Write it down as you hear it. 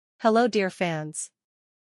Hello dear fans.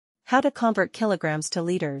 How to convert kilograms to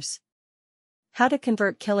liters. How to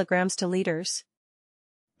convert kilograms to liters?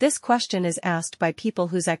 This question is asked by people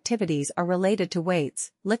whose activities are related to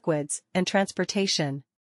weights, liquids, and transportation.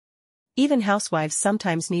 Even housewives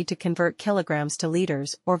sometimes need to convert kilograms to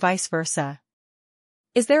liters or vice versa.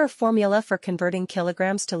 Is there a formula for converting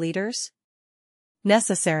kilograms to liters?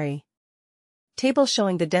 Necessary. Table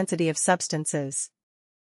showing the density of substances.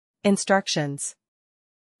 Instructions.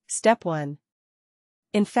 Step 1.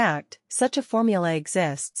 In fact, such a formula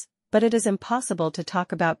exists, but it is impossible to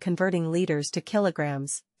talk about converting liters to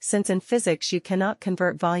kilograms, since in physics you cannot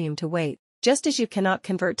convert volume to weight, just as you cannot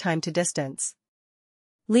convert time to distance.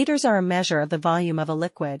 Liters are a measure of the volume of a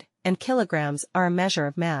liquid, and kilograms are a measure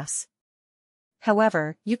of mass.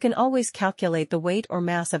 However, you can always calculate the weight or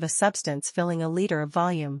mass of a substance filling a liter of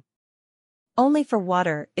volume. Only for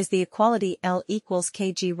water is the equality L equals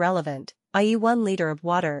kg relevant, i.e. 1 liter of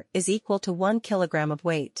water is equal to 1 kilogram of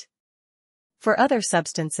weight. For other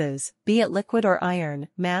substances, be it liquid or iron,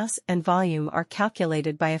 mass and volume are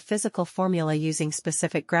calculated by a physical formula using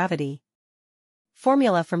specific gravity.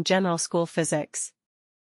 Formula from General School Physics.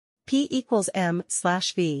 P equals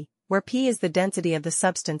m/v, where P is the density of the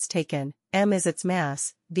substance taken, m is its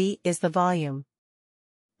mass, v is the volume.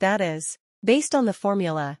 That is, based on the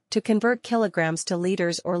formula, to convert kilograms to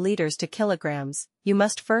liters or liters to kilograms, you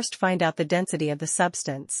must first find out the density of the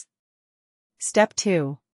substance. Step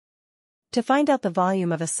 2. To find out the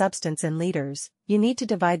volume of a substance in liters, you need to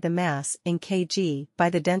divide the mass in kg by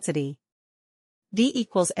the density. V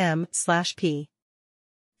equals m/p.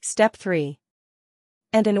 Step 3.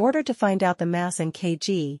 And in order to find out the mass in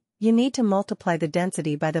kg, you need to multiply the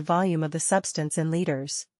density by the volume of the substance in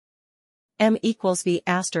liters. M equals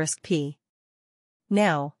V*p.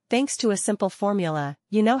 Now, thanks to a simple formula,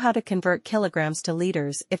 you know how to convert kilograms to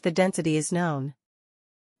liters if the density is known.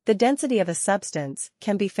 The density of a substance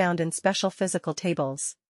can be found in special physical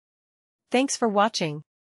tables. Thanks for watching.